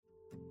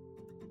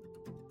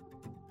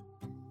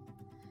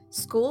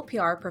School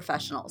PR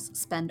professionals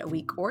spend a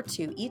week or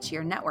two each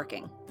year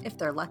networking, if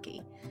they're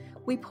lucky.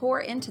 We pour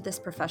into this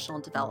professional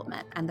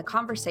development, and the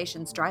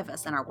conversations drive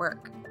us in our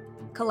work.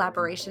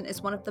 Collaboration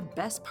is one of the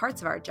best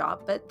parts of our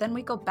job, but then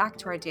we go back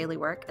to our daily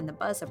work and the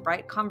buzz of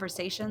bright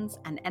conversations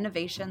and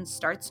innovation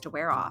starts to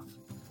wear off.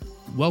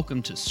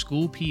 Welcome to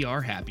School PR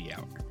Happy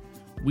Hour.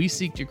 We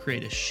seek to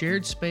create a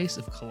shared space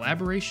of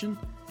collaboration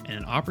and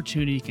an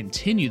opportunity to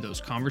continue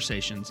those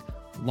conversations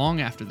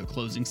long after the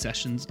closing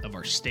sessions of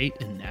our state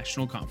and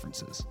national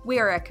conferences. We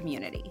are a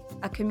community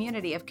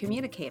of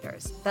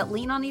communicators that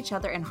lean on each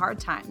other in hard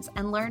times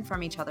and learn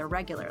from each other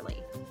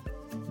regularly.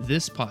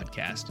 This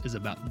podcast is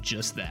about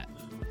just that,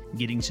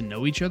 getting to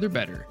know each other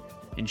better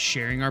and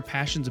sharing our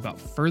passions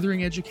about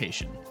furthering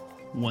education,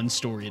 one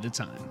story at a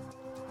time.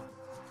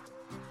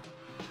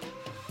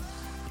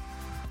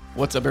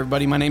 What's up,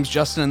 everybody? My name's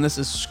Justin, and this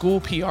is School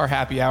PR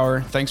Happy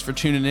Hour. Thanks for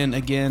tuning in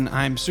again.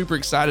 I'm super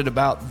excited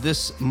about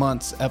this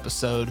month's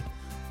episode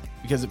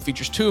because it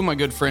features two of my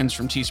good friends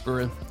from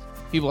T-Spur,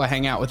 people I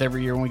hang out with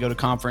every year when we go to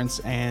conference,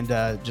 and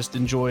just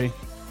enjoy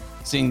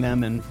seeing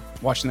them and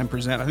watching them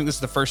present. I think this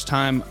is the first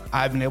time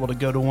I've been able to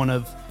go to one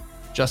of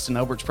Justin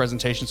Elbert's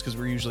presentations because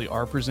we usually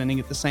are presenting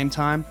at the same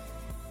time.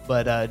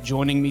 But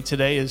joining me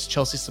today is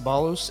Chelsea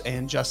Ceballos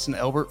and Justin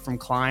Elbert from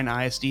Klein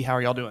ISD. How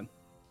are y'all doing?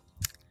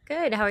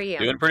 Good. How are you?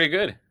 Doing pretty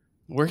good.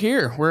 We're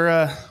here.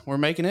 We're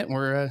making it.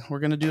 We're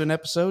going to do an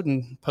episode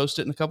and post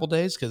it in a couple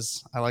days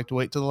because I like to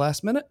wait till the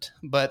last minute.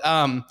 But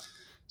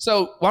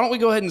so why don't we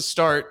go ahead and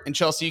start? And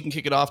Chelsea, you can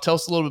kick it off. Tell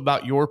us a little bit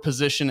about your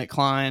position at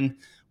Klein,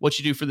 what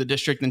you do for the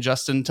district, and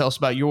Justin, tell us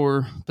about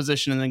your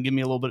position, and then give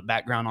me a little bit of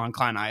background on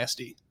Klein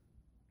ISD.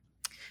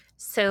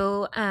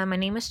 So my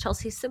name is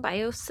Chelsea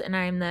Ceballos, and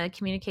I'm the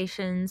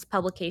Communications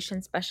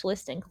Publication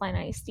Specialist in Klein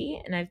ISD,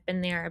 and I've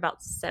been there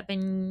about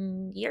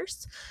 7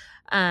 years.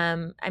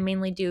 I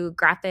mainly do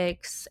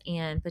graphics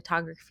and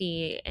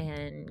photography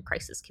and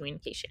crisis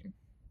communication.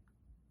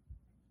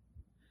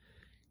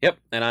 Yep,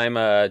 and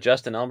I'm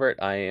Justin Elbert.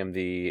 I am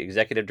the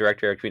Executive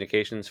Director of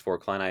Communications for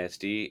Klein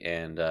ISD,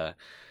 and a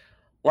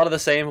lot of the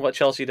same what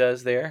Chelsea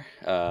does there.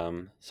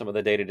 Some of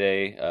the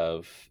day-to-day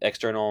of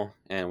external,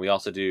 and we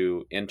also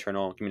do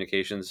internal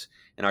communications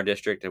in our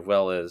district, as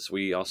well as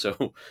we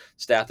also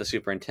staff the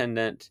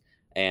superintendent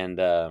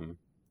and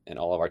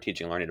all of our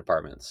teaching and learning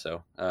departments.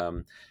 So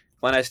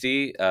Klein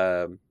ISD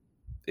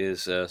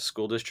is a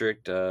school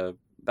district,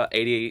 about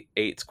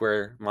 88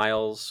 square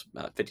miles,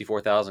 about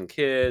 54,000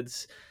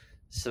 kids,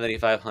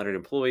 7,500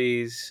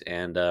 employees,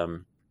 and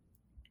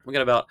we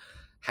got about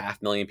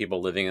 500,000 people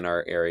living in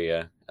our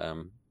area.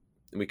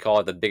 We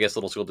call it the biggest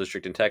little school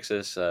district in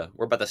Texas.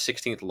 We're about the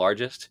 16th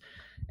largest,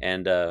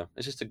 and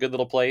it's just a good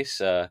little place.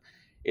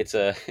 It's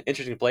an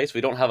interesting place.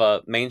 We don't have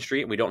a main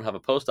street. We don't have a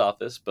post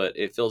office, but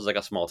it feels like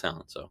a small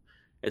town, so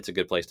it's a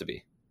good place to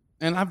be.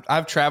 And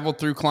I've traveled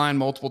through Klein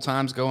multiple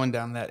times going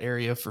down that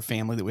area for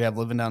family that we have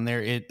living down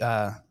there.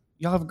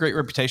 Y'all have a great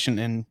reputation,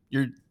 and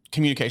your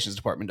communications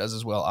department does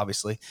as well,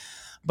 obviously.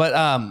 But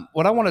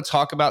what I want to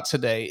talk about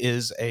today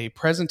is a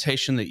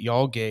presentation that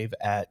y'all gave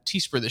at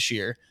T-Spur this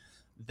year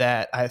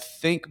that I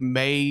think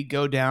may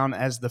go down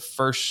as the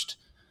first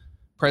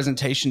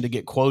presentation to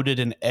get quoted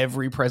in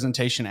every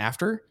presentation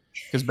after.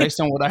 Because based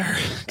on what I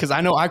heard, because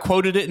I know I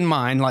quoted it in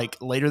mine like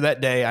later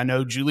that day. I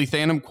know Julie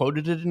Thanum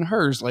quoted it in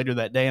hers later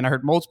that day, and I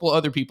heard multiple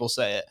other people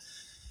say it.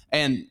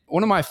 And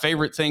one of my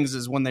favorite things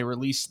is when they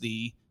release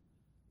the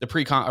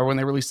pre-con, or when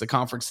they release the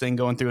conference thing,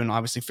 going through and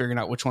obviously figuring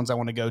out which ones I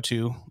want to go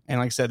to. And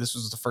like I said, this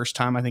was the first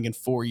time I think in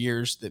 4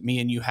 years that me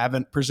and you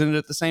haven't presented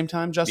at the same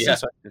time, Justin. Yeah,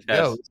 so it's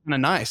kind of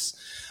nice.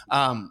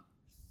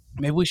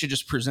 Maybe we should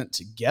just present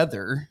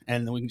together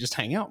and then we can just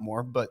hang out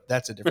more, but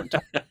that's a different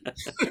topic.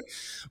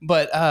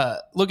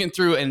 But looking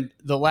through, and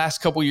the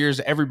last couple years,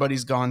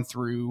 everybody's gone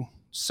through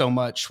so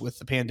much with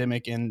the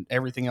pandemic and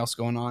everything else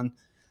going on.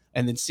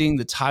 And then seeing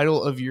the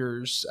title of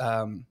yours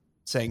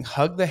saying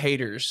 "Hug the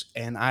Haters,"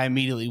 and I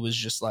immediately was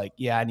just like,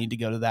 yeah, I need to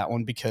go to that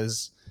one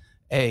because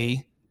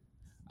A,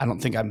 I don't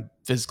think I'm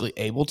physically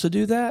able to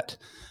do that.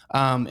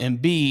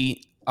 And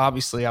B,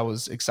 obviously I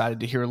was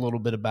excited to hear a little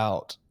bit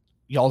about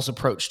y'all's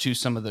approach to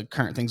some of the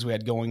current things we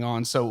had going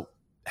on. So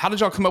how did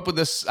y'all come up with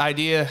this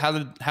idea? How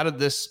did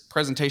this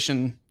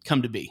presentation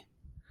come to be?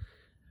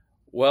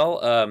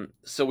 Well,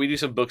 so we do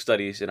some book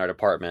studies in our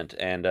department,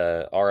 and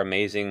our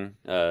amazing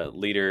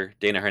leader,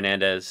 Dana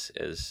Hernandez,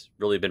 has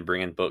really been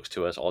bringing books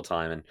to us all the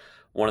time. And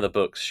one of the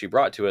books she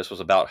brought to us was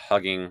about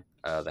hugging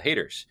the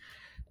haters.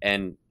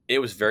 And it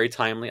was very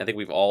timely. I think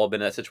we've all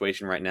been in that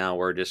situation right now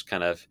where just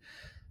kind of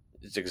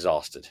it's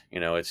exhausted. You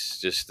know, it's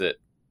just that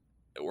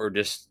we're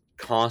just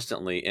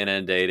constantly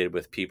inundated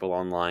with people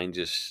online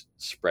just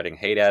spreading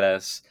hate at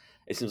us.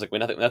 It seems like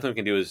nothing we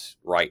can do is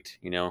right.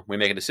 You know, we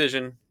make a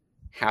decision,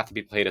 half the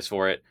people hate us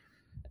for it,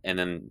 and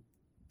then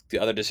the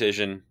other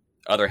decision,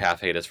 other half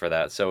hate us for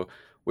that. So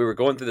we were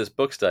going through this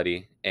book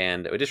study,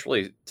 and it just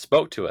really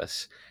spoke to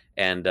us.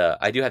 And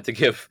I do have to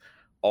give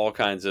all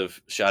kinds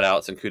of shout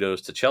outs and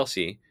kudos to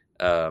Chelsea,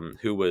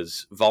 who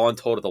was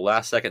voluntold at the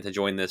last second to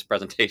join this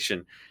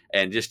presentation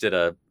and just did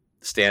a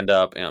stand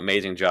up and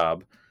amazing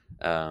job.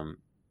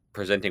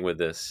 presenting with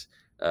this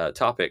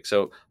topic.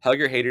 So Hug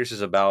Your Haters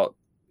is about,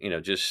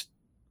 just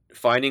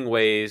finding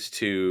ways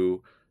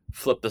to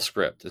flip the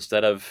script.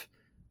 Instead of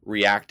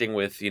reacting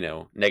with,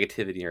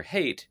 negativity or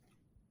hate,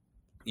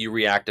 you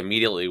react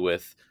immediately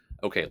with,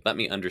 okay, let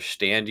me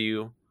understand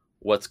you,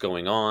 what's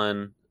going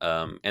on.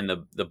 And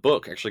the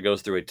book actually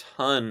goes through a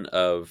ton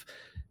of,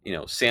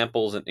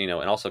 samples and, and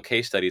also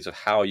case studies of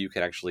how you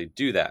can actually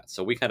do that.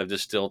 So we kind of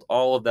distilled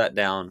all of that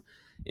down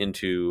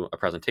into a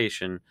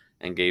presentation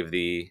and gave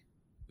the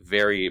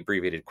very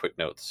abbreviated quick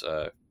notes,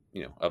 of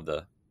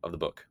the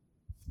book.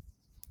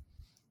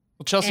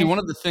 Well, Chelsea, one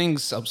of the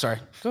things, I'm sorry,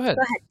 go ahead.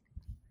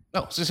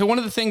 No, so one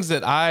of the things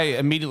that I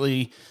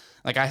immediately,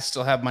 I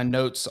still have my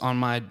notes on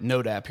my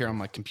note app here on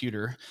my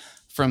computer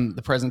from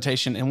the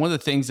presentation. And one of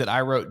the things that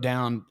I wrote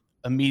down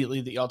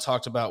immediately that y'all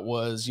talked about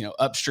was,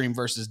 upstream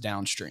versus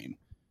downstream,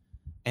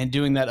 and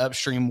doing that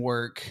upstream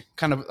work,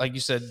 kind of like you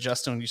said,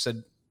 Justin, you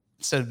said,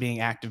 instead of being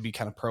active, be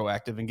kind of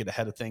proactive and get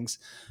ahead of things.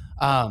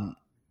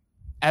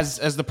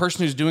 As the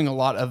person who's doing a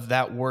lot of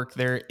that work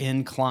there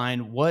in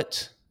Klein,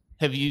 what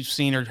have you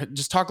seen, or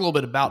just talk a little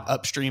bit about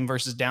upstream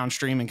versus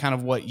downstream and kind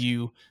of what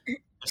you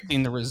have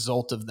seen the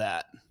result of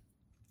that?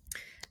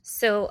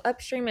 So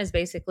upstream is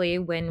basically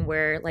when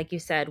we're, like you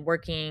said,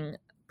 working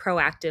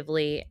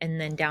proactively,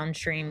 and then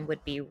downstream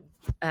would be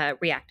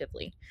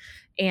reactively.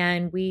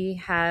 And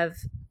we have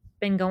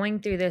been going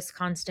through this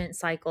constant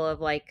cycle of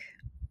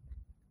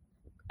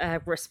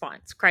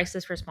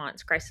crisis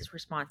response,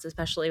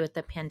 especially with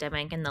the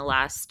pandemic in the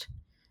last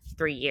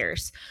 3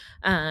 years.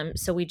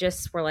 So we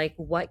just were like,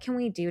 what can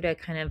we do to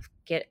kind of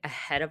get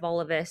ahead of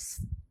all of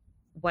this?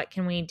 What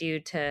can we do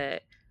to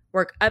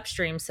work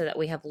upstream so that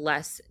we have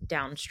less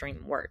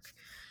downstream work?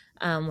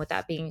 With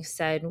that being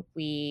said,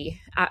 we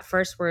at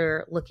first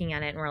were looking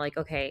at it and we're like,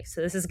 okay, so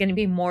this is going to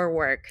be more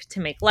work to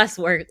make less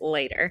work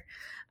later.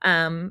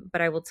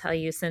 But I will tell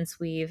you, since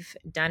we've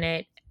done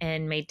it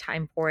and made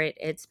time for it,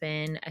 it's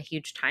been a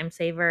huge time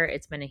saver.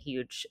 It's been a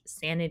huge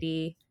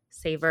sanity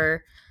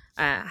saver.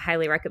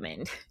 Highly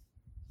recommend.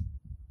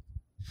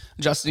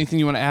 Justin, anything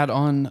you want to add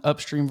on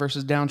upstream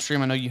versus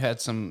downstream? I know you had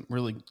some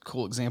really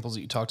cool examples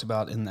that you talked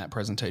about in that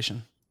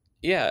presentation.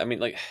 Yeah, I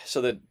mean, so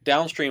the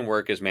downstream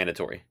work is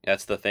mandatory.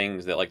 That's the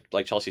things that,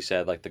 like Chelsea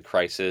said, like the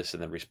crisis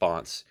and the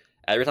response.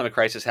 Every time a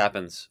crisis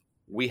happens,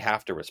 we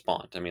have to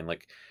respond. I mean,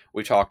 like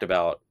we talked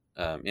about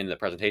in the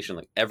presentation,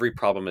 like every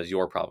problem is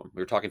your problem.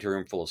 We were talking to a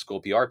room full of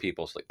school PR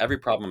people, so like every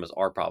problem is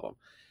our problem.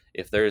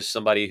 If there's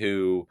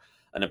an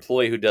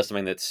employee who does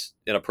something that's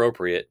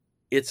inappropriate,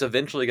 it's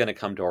eventually going to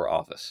come to our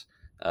office.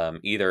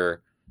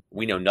 Either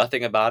we know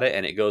nothing about it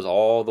and it goes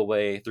all the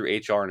way through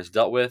HR and is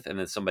dealt with, and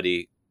then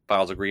somebody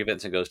files a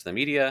grievance and goes to the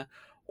media,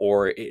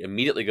 or it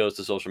immediately goes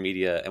to social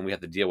media and we have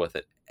to deal with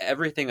it.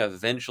 Everything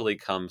eventually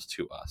comes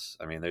to us.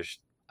 I mean,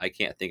 I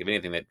can't think of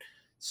anything that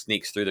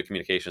sneaks through the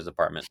communications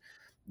department.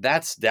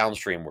 That's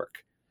downstream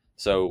work.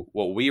 So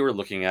what we were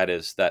looking at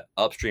is that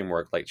upstream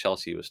work, like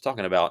Chelsea was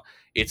talking about.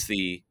 It's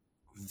the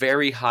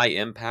very high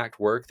impact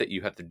work that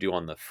you have to do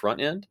on the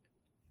front end,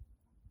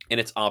 and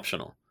it's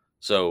optional.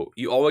 So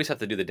you always have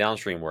to do the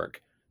downstream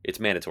work. It's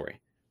mandatory.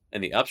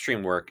 And the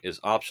upstream work is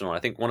optional. I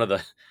think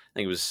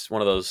it was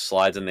one of those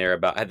slides in there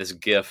about, I had this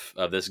GIF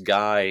of this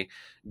guy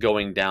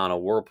going down a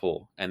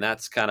whirlpool. And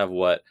that's kind of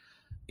what,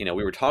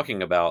 we were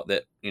talking about,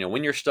 that,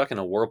 when you're stuck in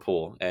a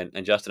whirlpool, and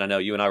Justin, I know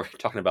you and I were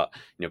talking about,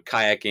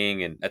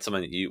 kayaking, and that's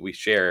something that we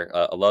share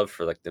a love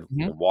for, like the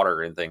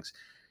water and things.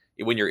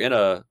 When you're in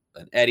an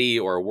eddy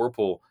or a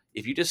whirlpool,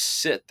 if you just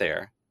sit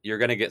there, you're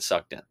going to get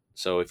sucked in.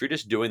 So if you're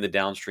just doing the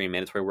downstream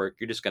mandatory work,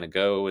 you're just going to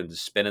go and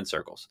spin in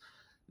circles.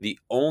 The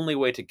only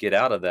way to get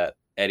out of that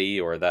eddy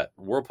or that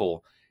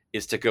whirlpool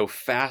is to go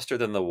faster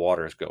than the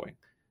water is going.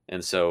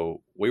 And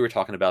so we were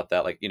talking about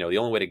that, the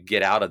only way to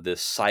get out of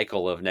this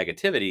cycle of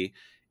negativity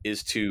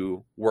is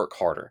to work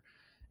harder.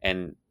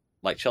 And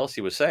like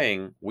Chelsea was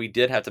saying, we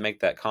did have to make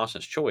that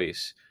conscious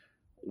choice.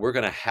 We're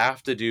going to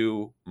have to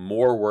do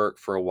more work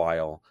for a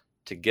while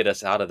to get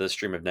us out of this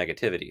stream of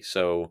negativity.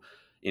 So,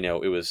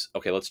 it was,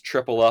 okay, let's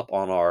triple up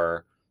on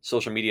our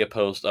social media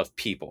post of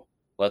people.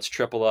 Let's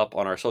triple up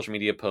on our social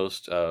media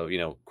post of,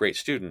 great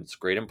students,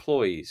 great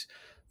employees,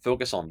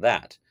 focus on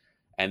that.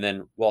 And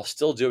then while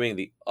still doing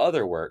the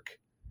other work,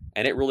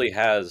 and it really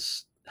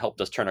has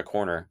helped us turn a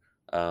corner,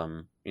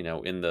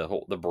 in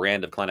the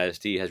brand of Klein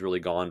ISD has really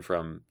gone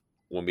from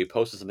when we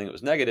posted something that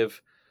was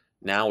negative,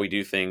 now we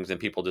do things and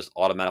people just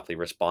automatically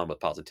respond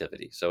with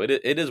positivity. So it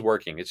is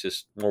working. It's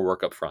just more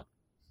work up front.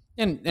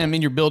 And I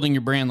mean, you're building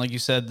your brand. Like you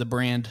said, the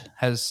brand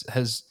has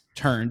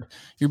turned.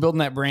 You're building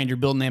that brand. You're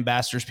building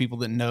ambassadors, people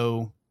that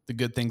know the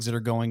good things that are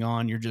going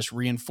on. You're just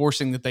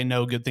reinforcing that they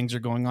know good things are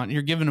going on. And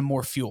you're giving them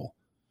more fuel.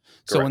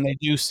 Correct. So when they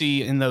do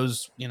see in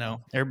those,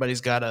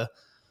 everybody's got a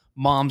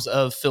moms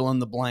of fill in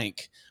the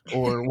blank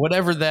or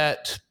whatever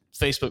that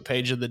Facebook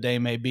page of the day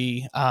may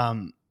be.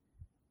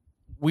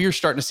 We are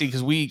starting to see,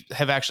 because we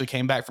have actually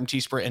came back from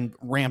T-Sprint and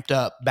ramped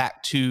up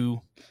back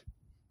to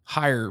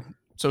higher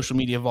social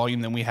media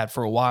volume than we had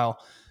for a while.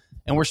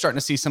 And we're starting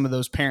to see some of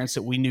those parents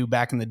that we knew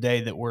back in the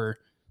day that were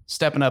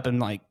stepping up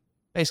and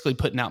basically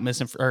putting out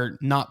or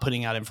not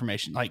putting out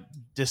information, like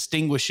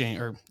distinguishing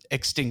or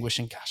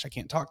extinguishing. Gosh, I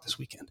can't talk this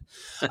weekend.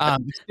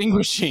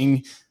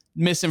 Extinguishing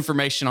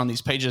misinformation on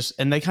these pages,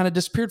 and they kind of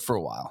disappeared for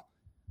a while.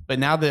 But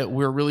now that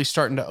we're really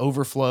starting to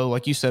overflow,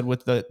 like you said,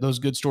 with those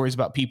good stories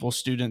about people,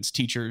 students,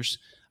 teachers,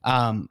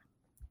 we're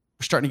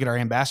starting to get our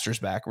ambassadors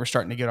back. We're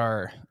starting to get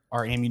our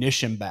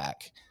ammunition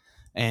back,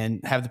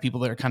 and have the people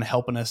that are kind of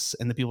helping us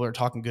and the people that are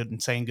talking good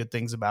and saying good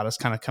things about us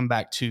kind of come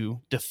back to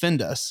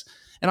defend us.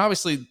 And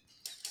obviously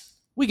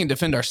we can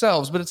defend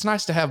ourselves, but it's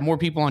nice to have more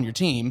people on your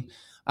team.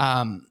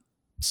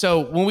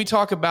 So when we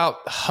talk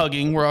about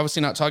hugging, we're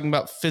obviously not talking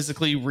about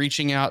physically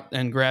reaching out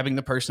and grabbing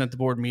the person at the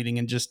board meeting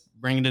and just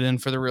bringing it in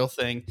for the real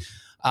thing.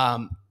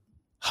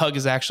 Hug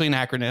is actually an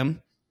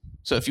acronym.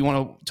 So if you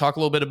want to talk a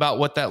little bit about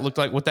what that looked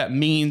like, what that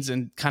means,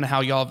 and kind of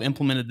how y'all have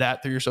implemented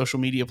that through your social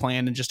media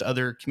plan and just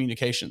other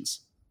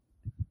communications.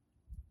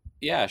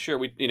 Yeah, sure.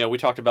 We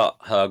talked about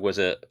HUG was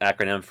an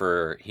acronym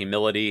for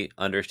humility,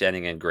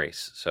 understanding, and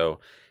grace. So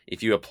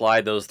if you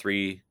apply those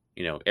three,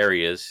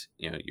 areas,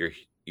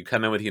 you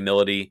come in with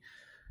humility,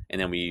 and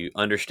then we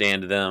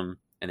understand them,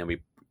 and then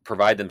we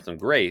provide them some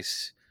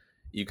grace,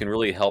 you can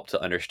really help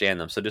to understand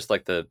them. So just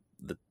like the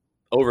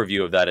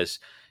overview of that is,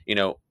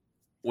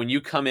 when you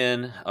come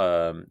in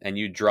and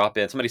you drop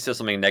in, somebody says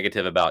something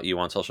negative about you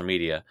on social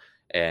media,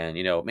 and,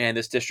 man,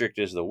 this district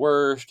is the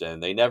worst,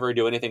 and they never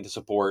do anything to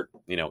support,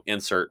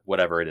 insert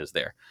whatever it is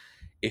there.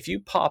 If you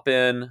pop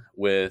in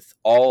with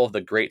all of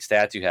the great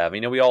stats you have,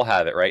 we all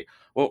have it, right?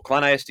 Well,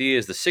 Klein ISD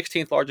is the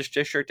 16th largest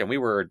district, and we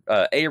were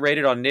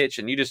A-rated on niche,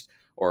 and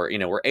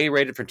we're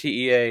A-rated from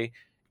TEA.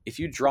 If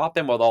you drop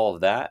in with all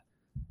of that,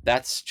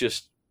 that's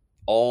just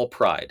all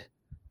pride.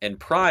 And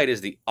pride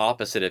is the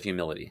opposite of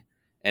humility.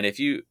 And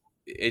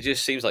it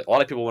just seems like a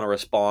lot of people want to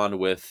respond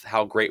with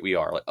how great we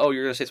are. Like, oh,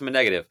 you're going to say something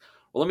negative.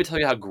 Well, let me tell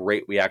you how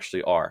great we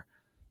actually are.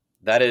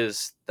 That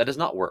does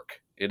not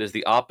work. It is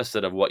the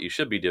opposite of what you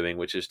should be doing,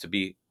 which is to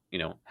be,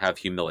 have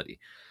humility.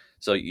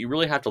 So you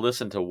really have to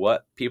listen to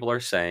what people are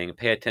saying,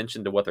 pay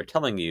attention to what they're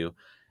telling you.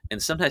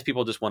 And sometimes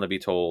people just want to be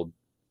told,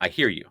 I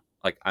hear you.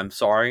 Like, I'm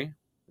sorry,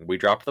 we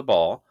dropped the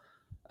ball.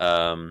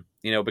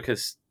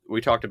 Because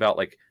we talked about,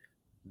 like,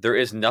 there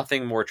is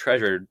nothing more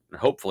treasured.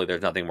 Hopefully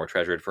there's nothing more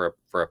treasured for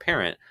a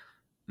parent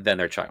than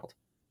their child.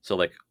 So,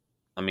 like,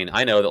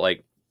 I know that,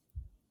 like,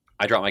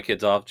 I drop my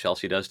kids off.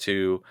 Chelsea does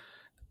too.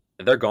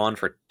 They're gone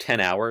for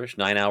 10 hours,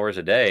 9 hours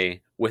a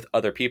day with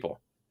other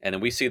people. And then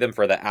we see them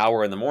for the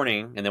hour in the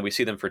morning, and then we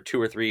see them for 2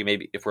 or 3,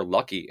 maybe if we're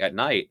lucky, at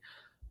night.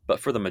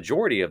 But for the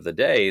majority of the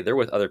day, they're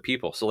with other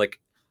people. So, like,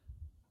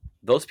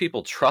 those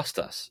people trust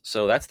us.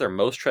 So that's their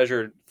most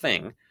treasured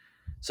thing.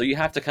 So you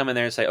have to come in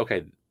there and say,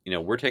 okay,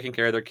 we're taking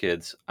care of their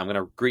kids. I'm going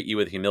to greet you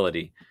with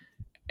humility.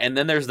 And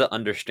then there's the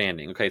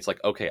understanding. Okay, it's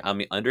like, okay,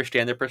 I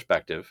understand their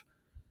perspective.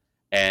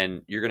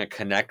 And you're going to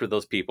connect with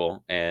those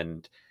people,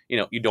 and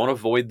you don't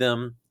avoid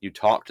them. You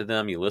talk to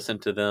them, you listen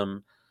to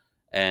them.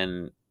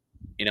 And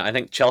I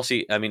think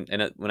Chelsea,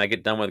 when I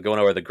get done with going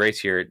over the grace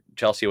here,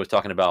 Chelsea was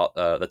talking about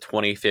the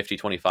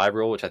 20-50-25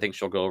 rule, which I think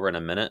she'll go over in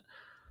a minute.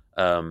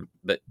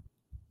 But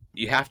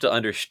you have to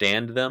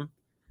understand them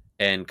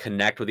and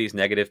connect with these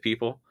negative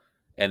people,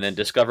 and then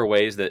discover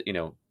ways that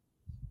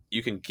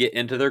you can get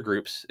into their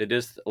groups. It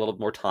is a little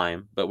more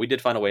time, but we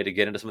did find a way to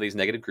get into some of these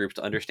negative groups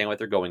to understand what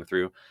they're going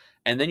through.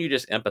 And then you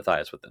just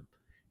empathize with them.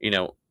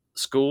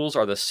 Schools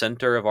are the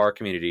center of our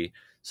community.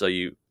 So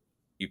you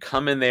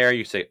come in there,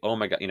 you say, oh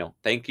my God,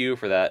 thank you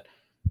for that.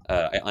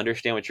 I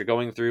understand what you're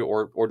going through,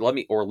 or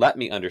let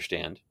me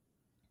understand.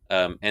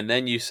 And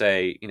then you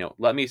say,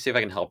 let me see if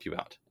I can help you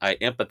out. I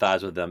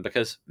empathize with them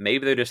because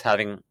maybe they're just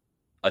having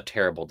a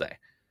terrible day,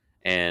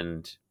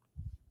 and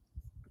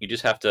you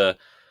just have to,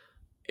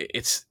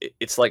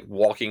 it's like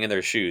walking in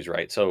their shoes,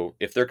 right? So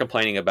if they're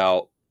complaining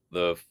about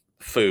the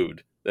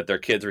food that their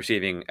kids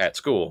receiving at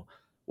school,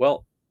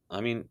 well,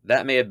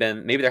 that may have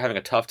been, maybe they're having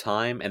a tough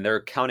time and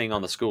they're counting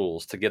on the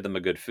schools to give them a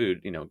good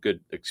food,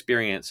 good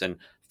experience and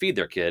feed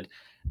their kid,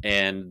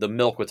 and the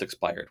milk was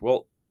expired.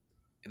 Well,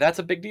 that's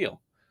a big deal.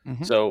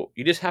 Mm-hmm. So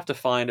you just have to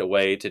find a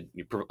way to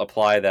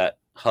apply that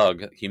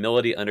hug,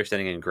 humility,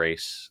 understanding, and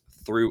grace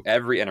through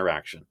every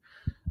interaction.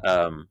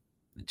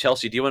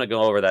 Chelsea, do you want to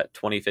go over that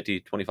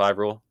 20-50-25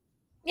 rule?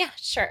 Yeah,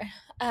 sure.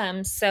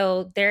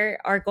 So there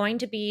are going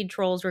to be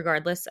trolls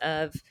regardless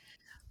of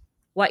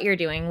what you're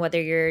doing,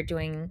 whether you're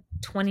doing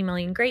 20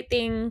 million great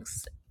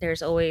things.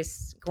 There's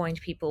always going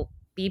to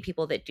be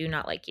people that do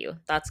not like you.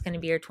 That's going to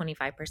be your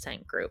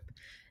 25% group.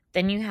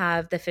 Then you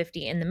have the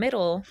 50 in the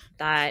middle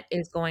that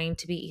is going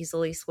to be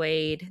easily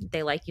swayed.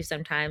 They like you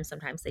sometimes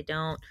they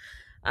don't.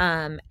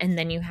 And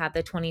then you have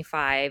the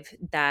 25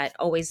 that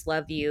always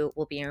love you,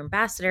 will be your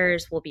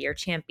ambassadors, will be your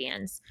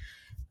champions.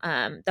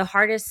 The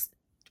hardest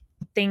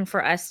thing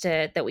for us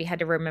that we had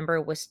to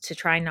remember was to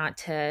try not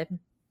to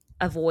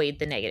avoid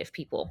the negative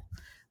people.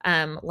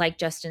 Like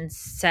Justin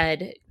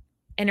said,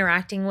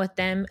 interacting with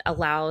them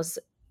allows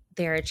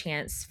there a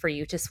chance for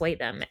you to sway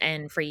them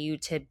and for you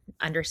to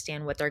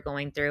understand what they're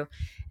going through,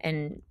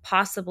 and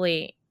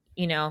possibly,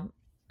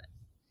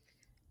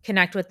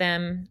 connect with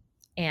them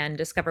and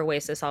discover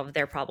ways to solve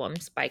their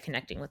problems by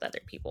connecting with other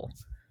people.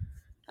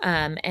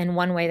 And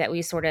one way that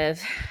we sort of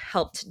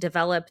helped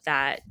develop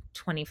that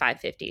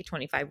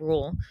 25-50-25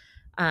 rule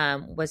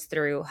was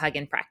through hug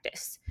and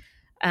practice.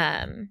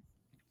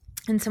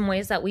 In some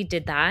ways that we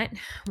did that,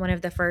 one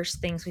of the first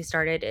things we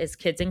started is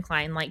Kids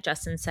Incline. Like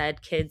Justin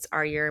said, kids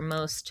are your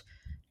most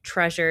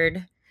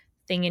treasured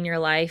thing in your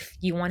life.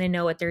 You want to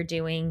know what they're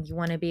doing. You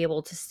want to be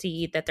able to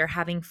see that they're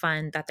having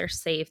fun, that they're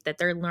safe, that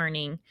they're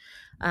learning.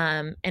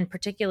 And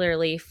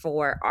particularly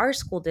for our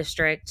school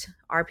district,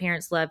 our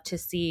parents love to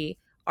see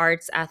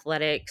arts,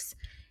 athletics,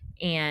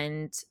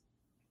 and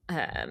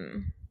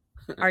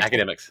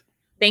academics.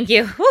 Thank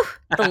you. Whew,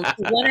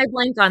 the one I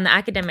blanked on, the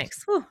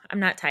academics. Whew, I'm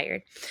not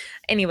tired.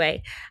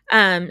 Anyway,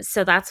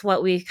 so that's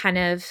what we kind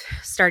of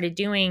started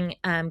doing,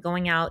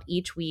 going out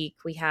each week.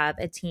 We have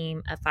a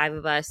team of 5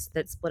 of us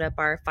that split up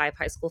our 5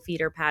 high school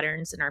feeder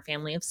patterns in our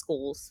family of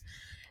schools.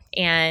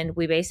 And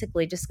we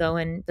basically just go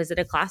and visit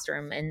a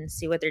classroom and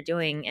see what they're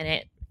doing. And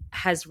it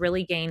has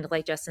really gained,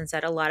 like Justin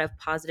said, a lot of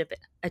positive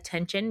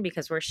attention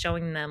because we're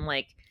showing them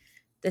like,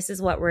 this is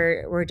what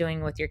we're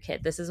doing with your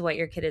kid. This is what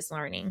your kid is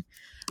learning.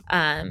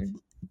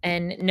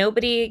 And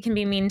nobody can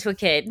be mean to a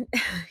kid,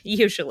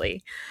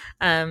 usually.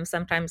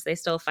 Sometimes they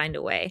still find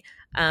a way.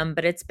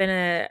 But it's been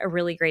a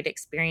really great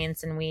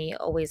experience. And we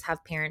always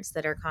have parents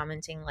that are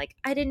commenting like,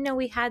 I didn't know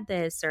we had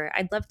this, or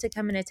I'd love to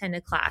come and attend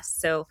a class.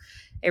 So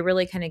it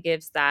really kind of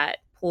gives that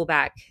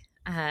pullback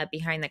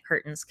behind the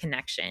curtains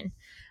connection.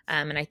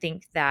 And I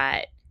think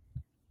that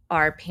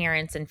our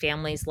parents and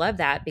families love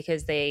that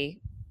because they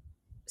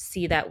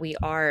see that we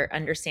are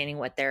understanding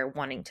what they're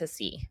wanting to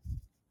see.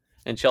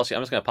 And Chelsea,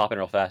 I'm just going to pop in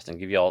real fast and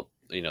give you all,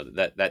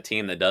 that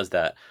team that does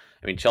that.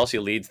 I mean, Chelsea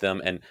leads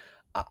them, and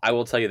I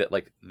will tell you that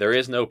like there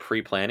is no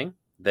pre-planning.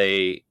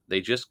 They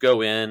just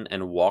go in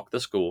and walk the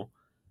school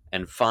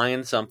and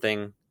find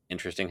something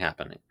interesting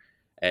happening.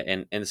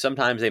 And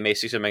sometimes they may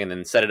see something and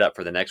then set it up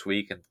for the next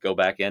week and go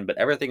back in, but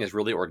everything is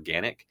really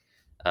organic.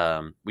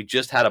 We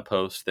just had a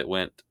post that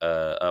went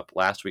up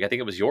last week. I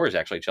think it was yours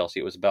actually, Chelsea.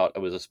 It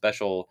was a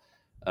special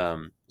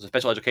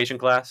education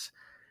class,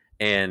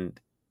 and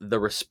the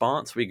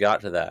response we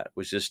got to that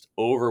was just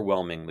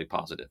overwhelmingly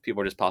positive. People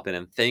were just popping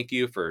in. Thank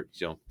you for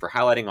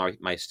highlighting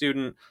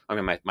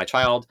my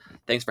child.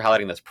 Thanks for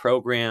highlighting this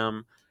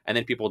program. And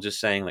then people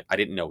just saying like, I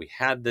didn't know we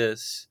had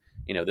this.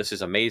 This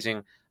is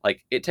amazing.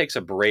 Like it takes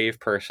a brave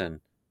person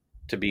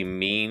to be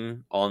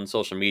mean on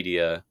social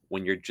media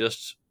when you're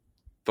just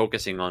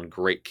focusing on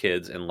great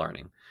kids and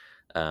learning.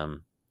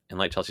 And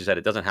like Chelsea said,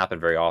 it doesn't happen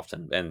very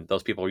often. And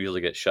those people usually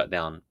get shut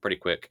down pretty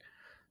quick.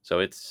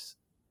 So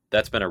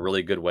that's been a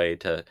really good way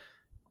to,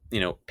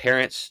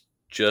 parents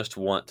just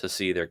want to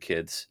see their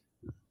kids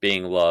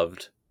being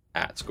loved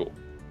at school.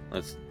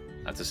 That's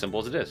as simple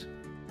as it is.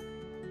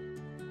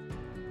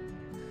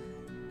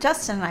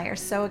 Justin and I are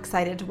so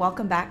excited to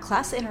welcome back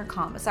Class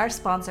Intercom as our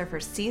sponsor for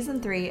Season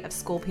 3 of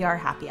School PR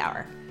Happy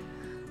Hour.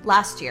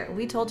 Last year,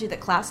 we told you that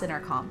Class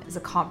Intercom is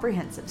a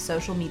comprehensive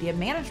social media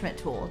management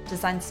tool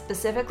designed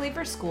specifically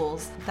for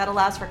schools that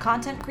allows for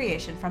content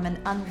creation from an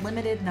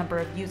unlimited number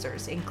of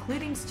users,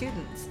 including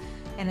students,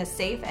 in a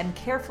safe and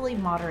carefully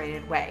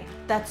moderated way.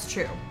 That's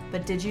true,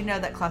 but did you know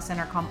that Class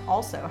Intercom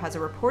also has a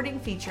reporting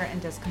feature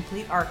and does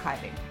complete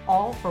archiving,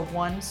 all for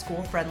one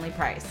school-friendly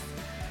price?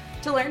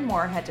 To learn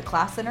more, head to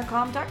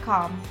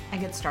classintercom.com and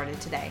get started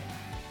today.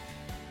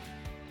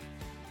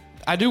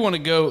 I do want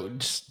to go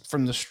just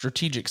from the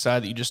strategic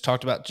side that you just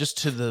talked about, just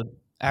to the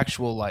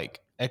actual like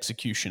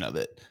execution of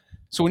it.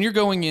 So when you're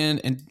going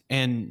in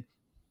and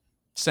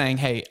saying,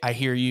 hey, I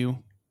hear you,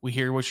 we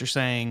hear what you're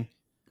saying,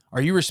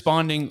 are you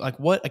responding? Like,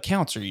 what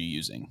accounts are you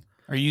using?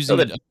 Are you using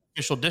an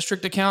official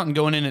district account and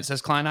going in and it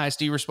says Klein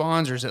ISD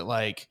responds, or is it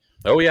like?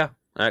 Oh yeah,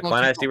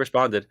 Klein ISD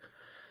responded.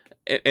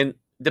 And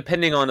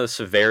depending on the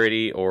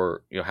severity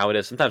or how it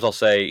is, sometimes I'll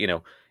say,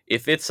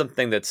 if it's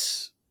something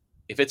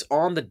if it's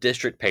on the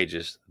district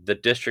pages, the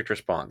district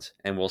responds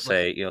and we'll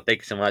say, thank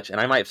you so much. And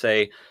I might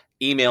say,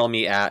 email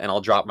me at, and I'll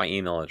drop my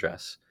email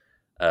address.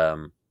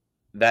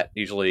 That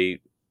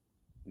usually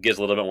gives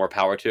a little bit more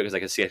power to it because I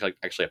can see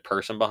actually a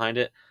person behind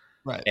it.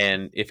 Right.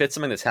 And if it's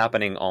something that's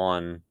happening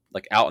on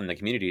like out in the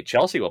community,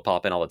 Chelsea will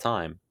pop in all the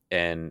time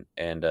and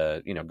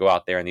go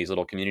out there in these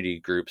little community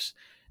groups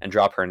and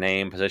drop her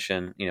name,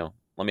 position,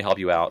 let me help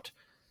you out.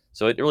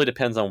 So it really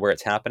depends on where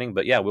it's happening.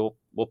 But yeah,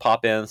 we'll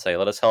pop in, say,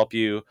 let us help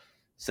you,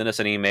 send us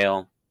an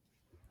email,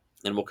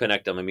 and we'll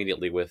connect them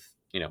immediately with,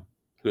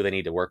 who they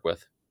need to work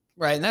with.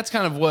 Right. And that's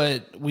kind of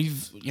what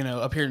we've,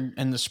 up here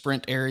in the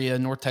Sprint area,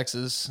 North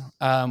Texas,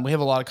 we have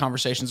a lot of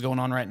conversations going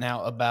on right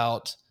now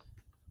about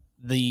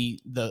the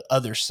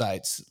other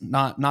sites,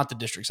 not the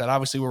district site.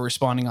 Obviously we're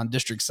responding on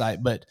district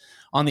site, but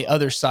on the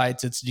other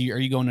sites, are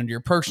you going into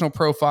your personal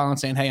profile and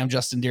saying, hey, I'm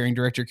Justin Deering,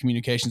 Director of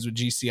Communications with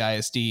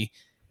GCISD.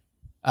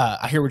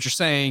 I hear what you're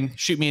saying.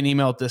 Shoot me an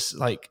email at this,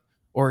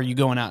 or are you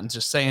going out and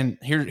just saying,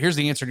 here's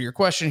the answer to your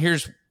question.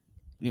 Here's,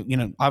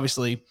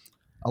 obviously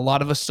a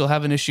lot of us still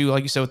have an issue,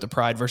 like you said, with the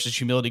pride versus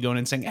humility, going in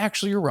and saying,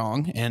 actually, you're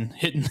wrong, and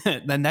hitting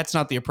that. Then that's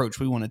not the approach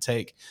we want to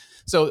take.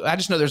 So I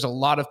just know there's a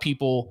lot of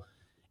people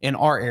in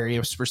our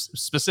area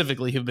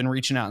specifically who've been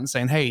reaching out and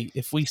saying, hey,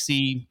 if we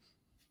see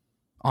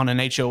on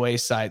an HOA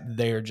site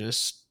they're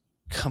just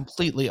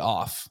completely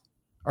off,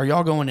 are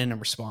y'all going in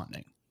and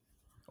responding?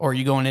 Or are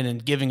you going in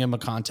and giving them a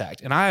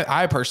contact? And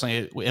I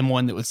personally am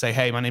one that would say,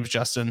 hey, my name's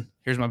Justin.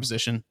 Here's my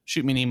position.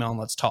 Shoot me an email and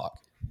let's talk.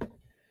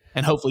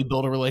 And hopefully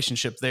build a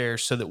relationship there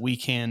so that we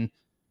can,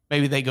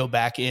 maybe they go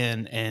back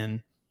in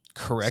and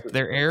correct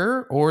their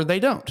error, or they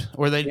don't,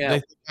 or they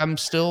think I'm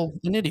still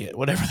an idiot,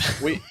 whatever.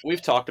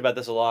 We've talked about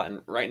this a lot.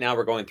 And right now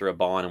we're going through a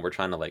bond and we're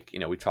trying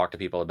to we talk to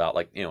people about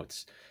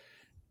it's,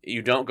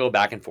 you don't go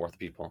back and forth with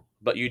people,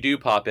 but you do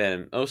pop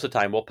in. Most of the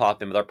time we'll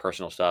pop in with our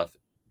personal stuff,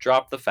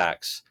 drop the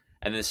facts,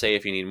 and then say,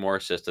 if you need more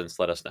assistance,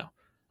 let us know.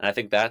 And I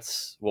think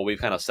that's what we've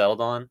kind of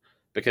settled on,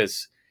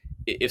 because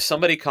if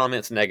somebody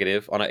comments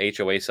negative on an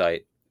HOA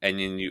site, and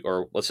then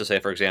or let's just say,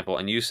 for example,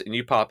 and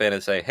you pop in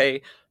and say,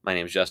 hey, my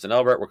name is Justin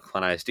Elbert, we're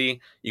Klein ISD,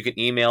 you can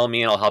email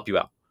me and I'll help you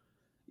out.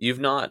 You've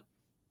not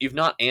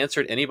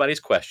answered anybody's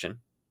question,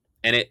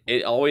 and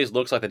it always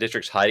looks like the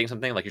district's hiding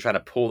something, like you're trying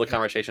to pull the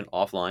conversation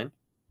offline.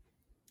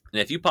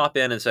 And if you pop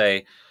in and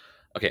say,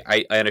 okay,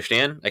 I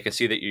understand, I can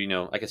see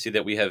that I can see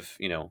that we have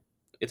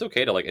it's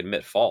okay to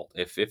admit fault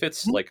if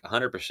it's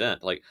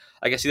 100%.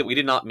 I can see that we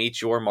did not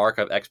meet your mark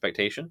of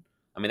expectation.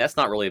 I mean, that's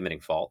not really admitting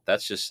fault.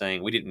 That's just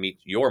saying we didn't meet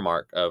your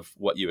mark of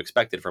what you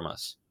expected from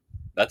us.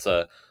 That's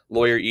a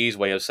lawyer ease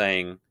way of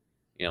saying,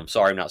 I'm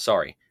sorry, I'm not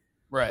sorry.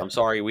 Right. I'm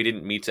sorry we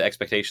didn't meet the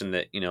expectation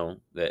that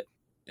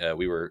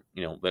we were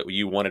that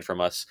you wanted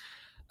from us.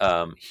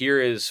 Here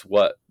is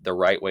what the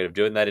right way of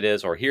doing that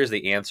is, or here's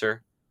the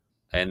answer.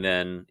 And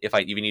then if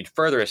you need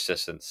further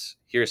assistance,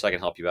 here's so I can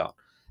help you out.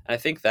 And I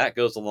think that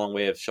goes a long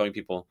way of showing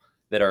people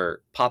that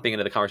are popping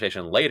into the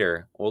conversation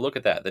later, well, look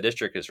at that. The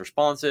district is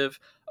responsive.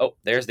 Oh,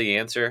 there's the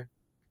answer.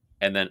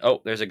 And then,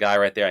 oh, there's a guy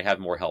right there I have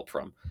more help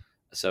from.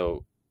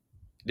 So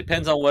it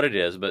depends on what it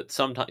is, but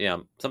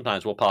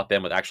sometimes we'll pop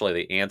in with actually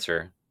the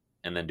answer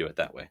and then do it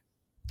that way.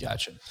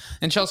 Gotcha.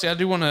 And Chelsea, I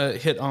do want to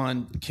hit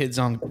on Kids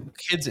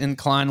in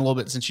Klein a little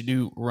bit, since you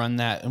do run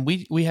that. And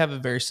we have a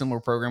very similar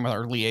program with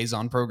our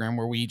liaison program,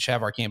 where we each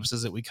have our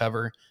campuses that we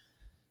cover.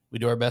 We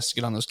do our best to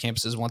get on those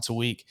campuses once a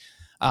week.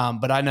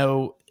 But I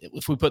know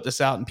if we put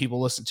this out and people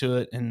listen to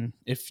it, and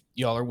if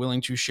y'all are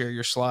willing to share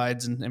your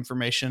slides and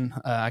information,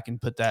 I can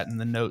put that in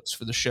the notes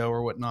for the show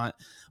or whatnot.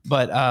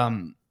 But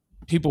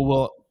people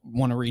will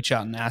want to reach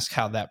out and ask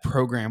how that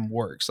program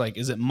works.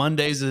 Is it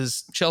Mondays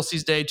is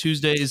Chelsea's day,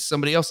 Tuesdays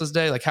somebody else's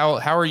day? How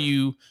are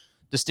you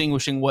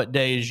distinguishing what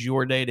day is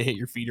your day to hit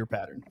your feeder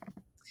pattern?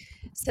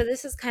 So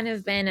this has kind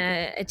of been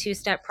a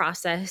two-step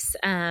process.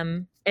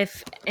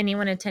 If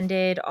anyone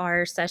attended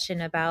our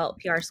session about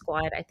PR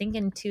Squad, I think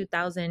in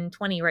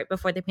 2020, right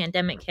before the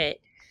pandemic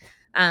hit,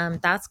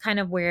 that's kind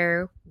of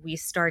where we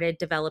started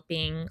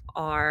developing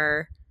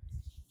our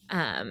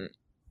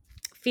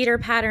feeder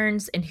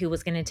patterns and who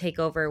was going to take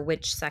over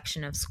which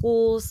section of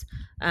schools.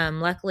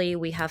 Luckily,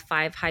 we have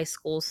 5 high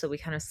schools, so we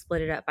kind of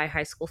split it up by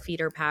high school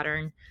feeder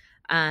pattern.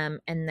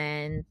 And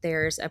then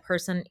there's a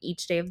person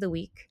each day of the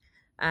week.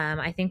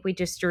 I think we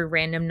just drew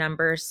random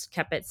numbers,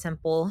 kept it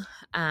simple.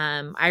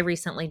 I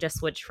recently just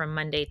switched from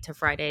Monday to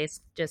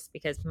Fridays just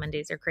because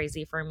Mondays are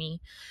crazy for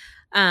me.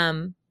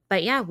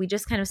 But yeah, we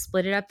just kind of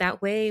split it up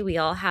that way. We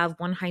all have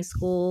 1 high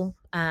school,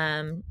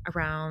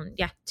 around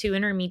 2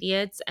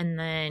 intermediates, and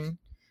then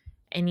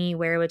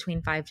anywhere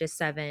between 5 to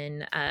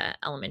 7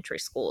 elementary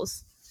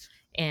schools.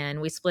 And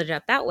we split it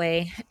up that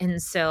way.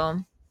 And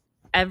so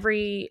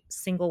every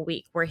single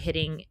week we're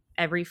hitting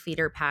every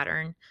feeder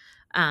pattern.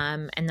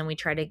 And then we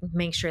try to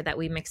make sure that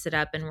we mix it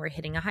up, and we're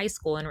hitting a high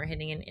school, and we're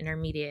hitting an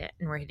intermediate,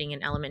 and we're hitting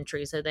an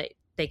elementary, so that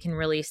they can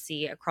really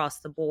see across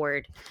the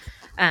board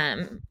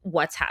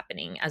what's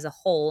happening as a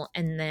whole.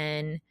 And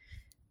then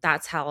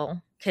that's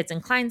how Kids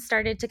in Klein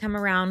started to come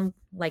around.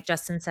 Like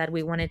Justin said,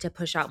 we wanted to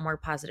push out more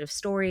positive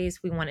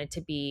stories. We wanted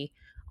to be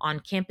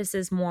on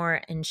campuses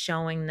more and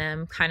showing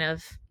them kind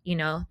of,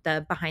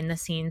 the behind the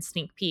scenes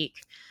sneak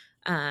peek,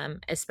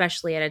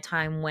 especially at a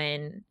time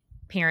when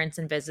parents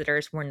and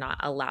visitors were not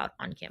allowed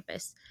on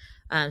campus.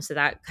 So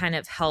that kind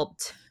of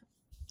helped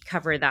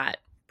cover that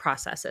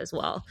process as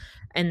well.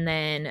 And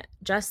then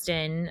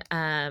Justin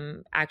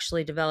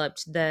actually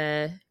developed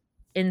the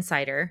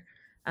Insider,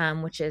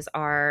 which is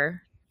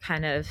our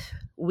kind of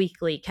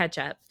weekly catch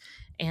up.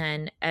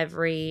 And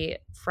every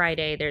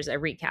Friday there's a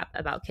recap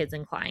about Kids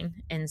in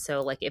Klein. And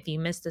so if you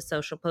missed a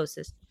social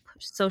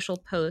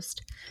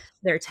post,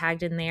 they're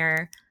tagged in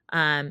there,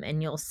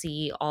 and you'll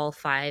see all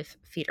 5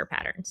 feeder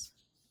patterns.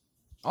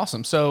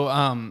 Awesome. So,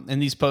 in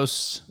these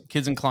posts,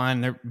 Kids in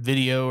Klein, their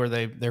video or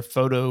their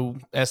photo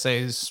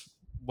essays,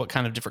 what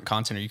kind of different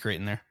content are you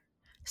creating there?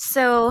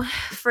 So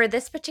for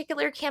this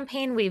particular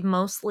campaign, we've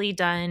mostly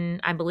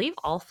done, I believe,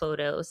 all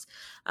photos.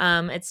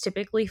 It's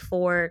typically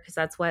because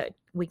that's what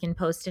we can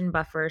post in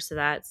Buffer. So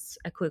that's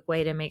a quick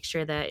way to make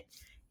sure that,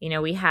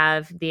 we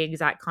have the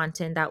exact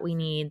content that we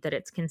need, that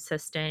it's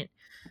consistent.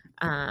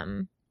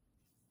 And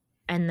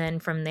And then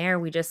from there,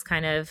 we just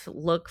kind of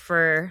look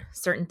for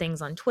certain things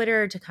on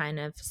Twitter to kind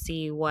of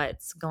see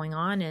what's going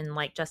on. And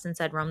like Justin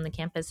said, roam the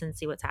campus and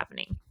see what's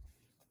happening.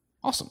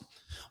 Awesome.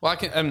 Well,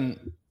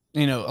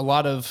 a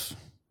lot of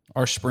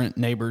our Sprint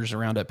neighbors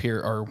around up here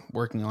are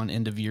working on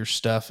end of year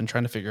stuff and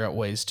trying to figure out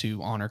ways to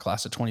honor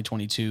class of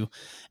 2022.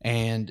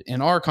 And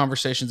in our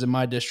conversations in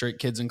my district,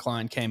 Kids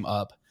Incline came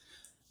up.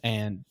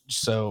 And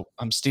so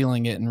I'm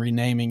stealing it and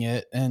renaming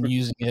it and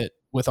using it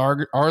with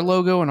our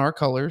logo and our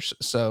colors.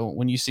 So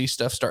when you see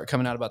stuff start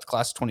coming out about the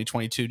class of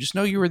 2022, just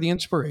know you were the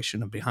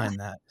inspiration behind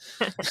that.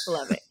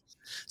 Love it.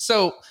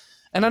 So,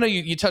 and I know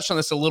you touched on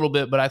this a little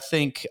bit, but I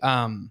think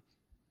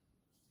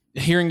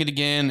hearing it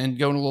again and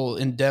going a little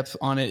in depth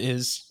on it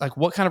is like,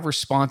 what kind of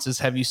responses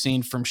have you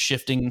seen from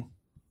shifting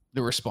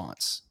the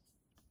response?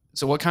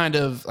 So what kind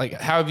of, like,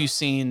 how have you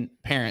seen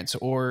parents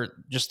or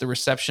just the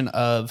reception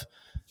of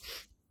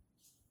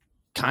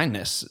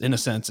kindness, in a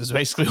sense, is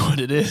basically what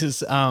it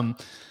is.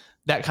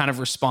 That kind of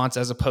response,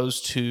 as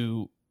opposed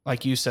to,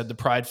 like you said, the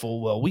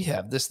prideful, well, we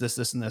have this,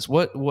 and this.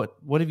 What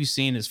have you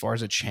seen as far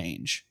as a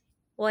change?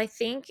 Well, I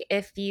think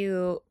if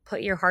you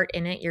put your heart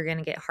in it, you're going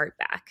to get heart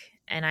back.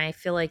 And I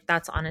feel like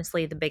that's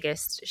honestly the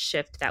biggest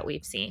shift that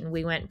we've seen.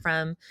 We went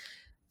from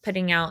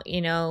putting out,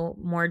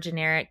 more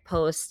generic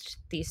posts,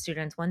 these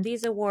students won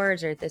these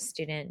awards or this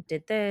student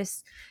did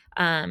this,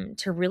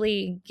 to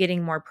really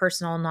getting more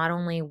personal, not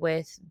only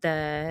with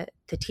the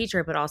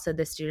teacher, but also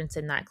the students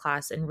in that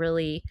class, and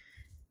really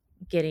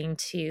getting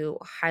to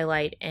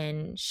highlight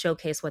and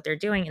showcase what they're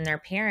doing. And their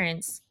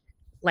parents,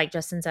 like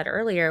Justin said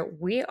earlier,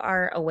 we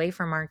are away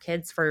from our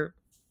kids for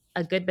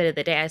a good bit of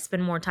the day. I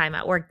spend more time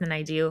at work than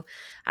I do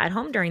at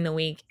home during the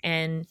week.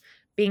 And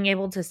being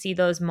able to see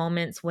those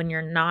moments when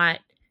you're not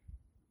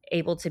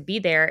able to be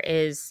there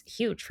is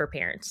huge for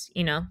parents.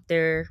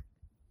 They're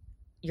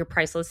your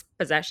priceless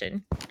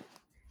possession.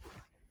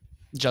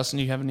 Justin,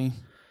 do you have any?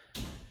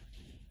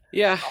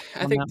 Yeah,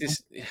 I think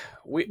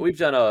we've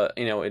done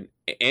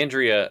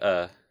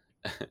Andrea,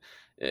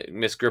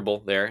 Miss Gribble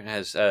there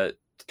has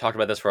talked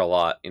about this for a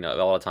lot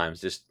of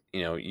times. Just,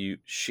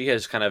 she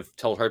has kind of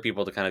told her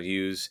people to kind of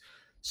use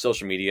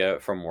social media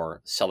for more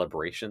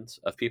celebrations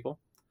of people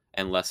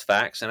and less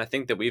facts. And I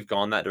think that we've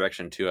gone that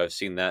direction too. I've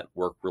seen that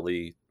work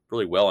really,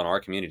 really well in our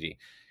community.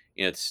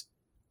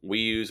 We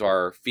use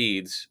our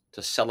feeds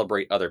to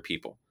celebrate other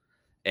people.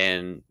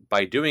 And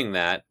by doing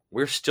that,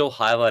 we're still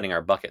highlighting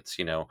our buckets.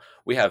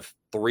 We have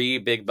 3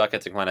 big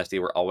buckets in Klein ISD.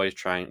 We're always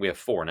trying. We have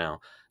 4 now.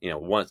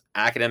 One's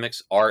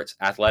academics, arts,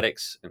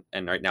 athletics,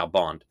 and right now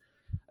bond.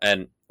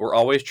 And we're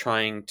always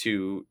trying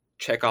to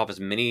check off as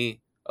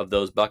many of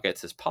those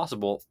buckets as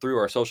possible through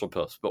our social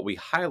posts. But we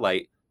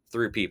highlight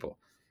through people.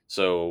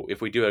 So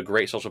if we do a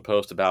great social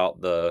post about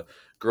the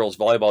girls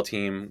volleyball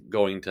team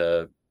going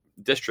to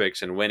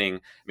districts and winning,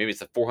 maybe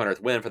it's the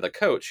 400th win for the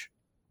coach,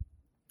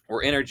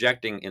 we're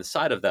interjecting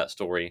inside of that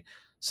story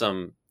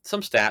some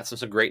stats and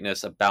some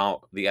greatness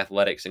about the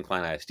athletics in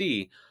Klein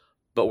ISD,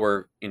 but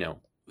we're,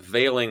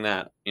 veiling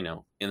that,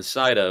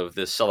 inside of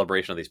this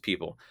celebration of these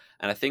people.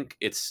 And I think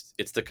it's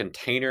the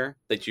container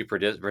that you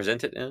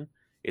present it in.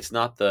 It's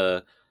not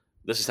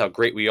this is how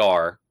great we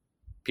are,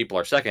 people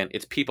are second.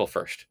 It's people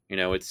first.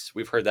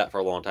 We've heard that for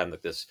a long time,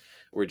 like this,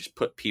 where we just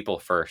put people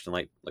first. And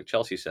like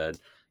Chelsea said,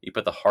 you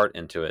put the heart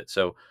into it.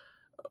 So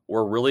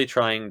we're really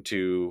trying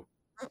to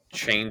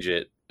change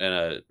it in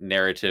a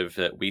narrative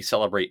that we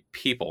celebrate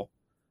people.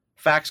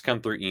 Facts come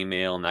through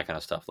email and that kind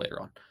of stuff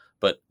later on,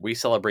 but we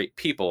celebrate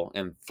people,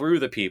 and through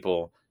the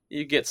people,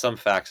 you get some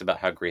facts about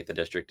how great the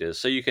district is.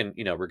 So you can,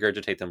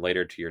 regurgitate them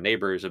later to your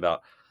neighbors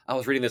about, I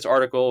was reading this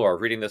article or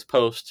reading this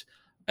post,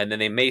 and then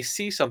they may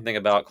see something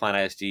about Klein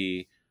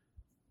ISD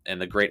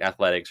and the great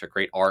athletics or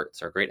great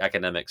arts or great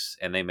academics,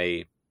 and they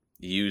may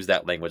use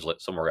that language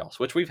somewhere else,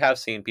 which we have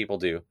seen people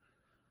do.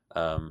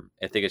 I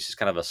think it's just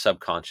kind of a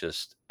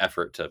subconscious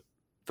effort to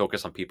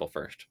focus on people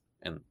first.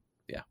 And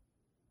yeah.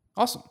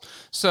 Awesome.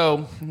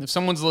 So if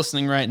someone's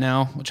listening right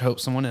now, which I hope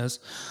someone is,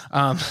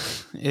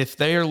 if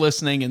they are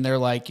listening and they're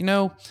like,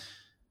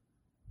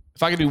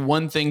 if I could do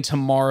one thing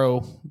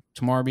tomorrow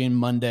being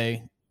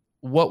Monday,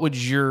 what would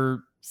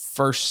your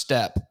first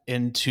step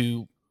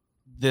into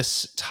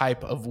this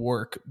type of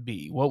work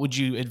be? What would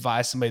you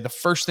advise somebody? The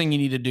first thing you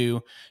need to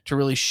do to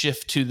really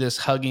shift to this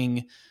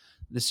hugging,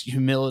 this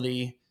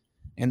humility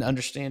and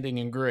understanding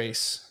and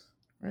grace.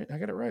 Right? I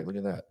got it right. Look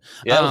at that.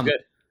 Yeah, that was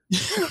good.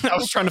 I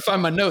was trying to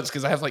find my notes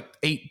because I have like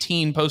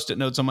 18 Post-it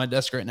notes on my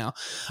desk right now.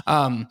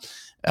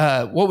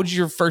 What would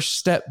your first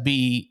step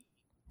be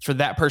for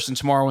that person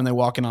tomorrow when they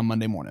walk in on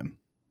Monday morning?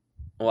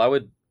 Well,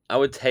 I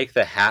would take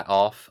the hat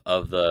off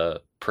of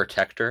the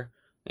protector.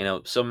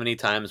 So many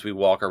times we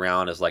walk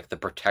around as like the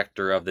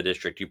protector of the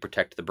district. You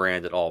protect the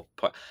brand at all.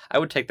 I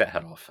would take that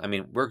hat off. I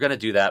mean, we're going to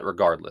do that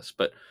regardless,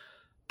 but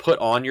put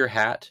on your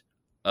hat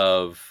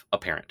of a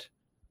parent.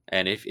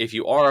 And if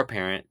you are a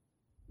parent,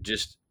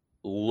 just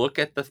look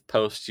at the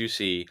posts you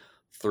see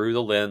through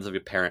the lens of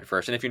your parent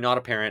first. And if you're not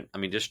a parent, I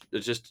mean, just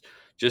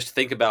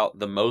think about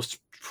the most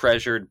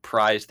treasured,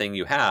 prized thing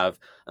you have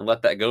and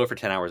let that go for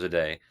 10 hours a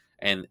day.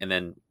 And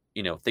then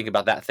think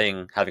about that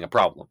thing having a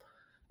problem.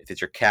 If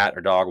it's your cat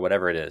or dog or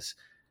whatever it is.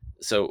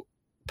 So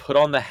put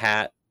on the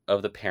hat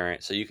of the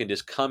parent so you can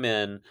just come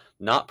in,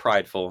 not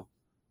prideful,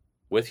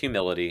 with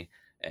humility.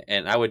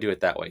 And I would do it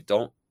that way.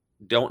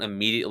 Don't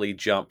immediately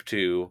jump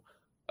to,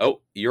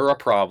 oh, you're a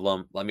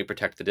problem, let me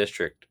protect the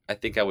district. I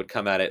think I would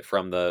come at it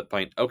from the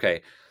point,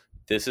 okay,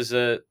 this is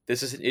an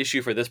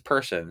issue for this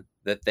person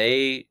that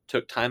they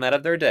took time out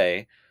of their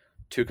day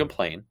to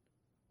complain.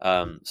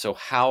 So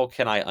how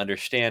can I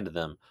understand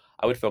them?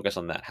 I would focus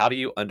on that. How do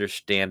you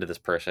understand this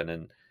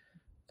person?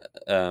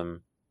 And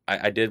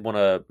I did want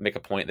to make a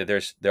point that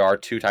there are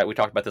two types. We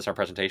talked about this in our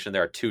presentation.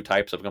 There are two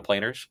types of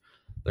complainers.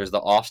 There's the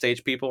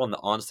off-stage people and the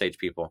on-stage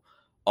people.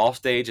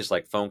 Off-stage is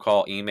like phone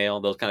call, email,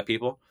 those kind of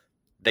people.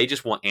 They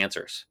just want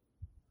answers.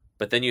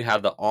 But then you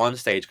have the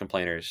on-stage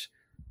complainers.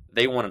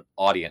 They want an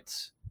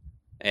audience.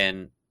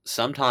 And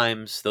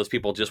sometimes those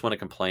people just want to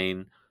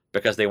complain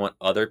because they want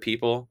other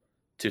people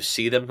to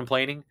see them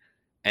complaining.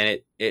 And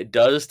it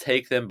does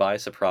take them by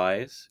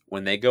surprise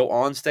when they go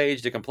on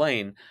stage to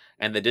complain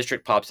and the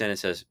district pops in and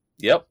says,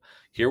 yep,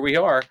 here we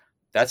are.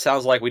 That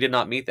sounds like we did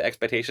not meet the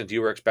expectations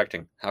you were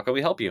expecting. How can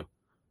we help you?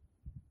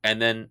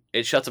 And then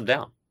it shuts them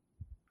down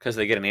because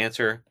they get an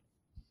answer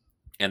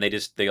and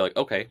they're like,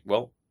 okay,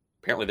 well,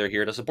 apparently they're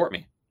here to support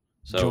me.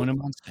 So join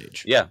them on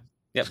stage. Yeah.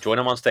 Join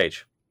them on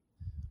stage.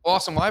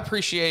 Awesome. Well, I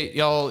appreciate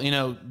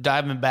y'all,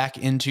 diving back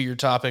into your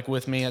topic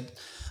with me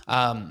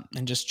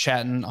and just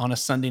chatting on a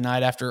Sunday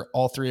night after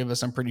all three of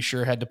us, I'm pretty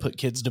sure, had to put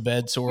kids to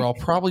bed. So we're all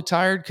probably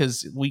tired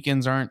because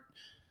weekends aren't,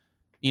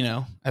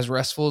 as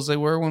restful as they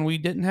were when we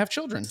didn't have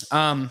children.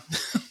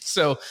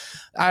 So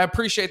I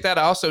appreciate that.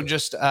 I also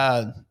just,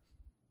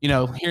 here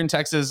in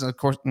Texas, of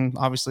course,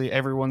 obviously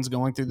everyone's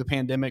going through the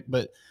pandemic,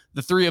 but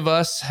the three of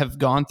us have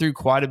gone through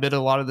quite a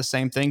lot of the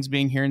same things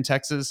being here in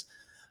Texas,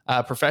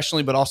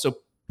 professionally, but also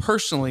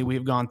personally,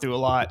 we've gone through a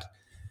lot.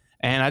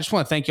 And I just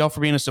want to thank y'all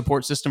for being a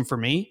support system for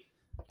me.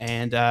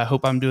 And I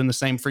hope I'm doing the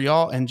same for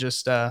y'all, and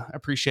just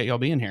appreciate y'all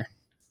being here.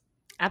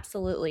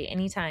 Absolutely.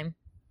 Anytime.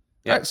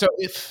 Yeah. All right, so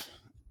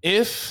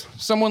if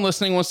someone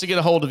listening wants to get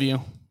a hold of you,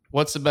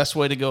 what's the best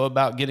way to go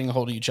about getting a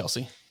hold of you,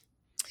 Chelsea?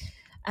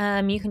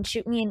 You can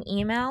shoot me an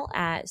email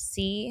at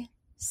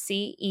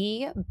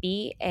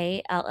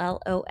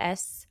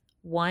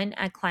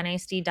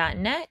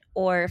cceballos1@kleinist.net,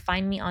 or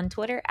find me on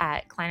Twitter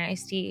at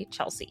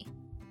kleinistchelsea.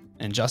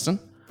 And Justin?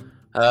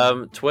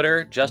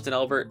 Twitter, Justin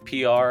Elbert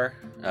PR.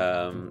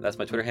 That's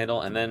my Twitter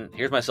handle. And then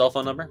here's my cell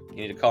phone number. You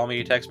need to call me,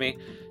 you text me,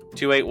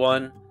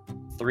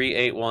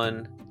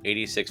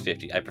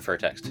 281-381-8650. I prefer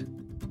text.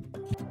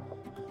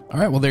 All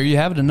right, well, there you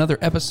have it, another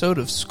episode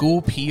of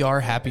School PR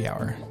Happy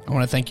Hour. I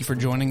want to thank you for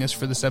joining us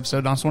for this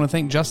episode. I also want to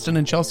thank Justin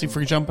and Chelsea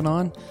for jumping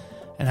on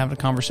and having a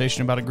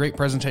conversation about a great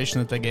presentation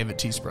that they gave at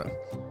T-Spro.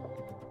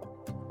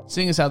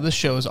 Seeing as how this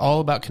show is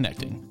all about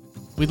connecting,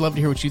 we'd love to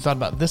hear what you thought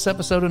about this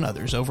episode and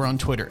others over on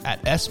Twitter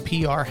at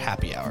SPR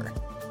Happy Hour.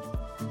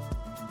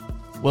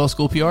 Well,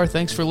 School PR,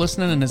 thanks for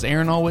listening, and as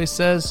Aaron always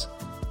says,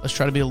 let's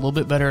try to be a little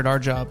bit better at our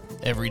job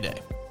every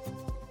day.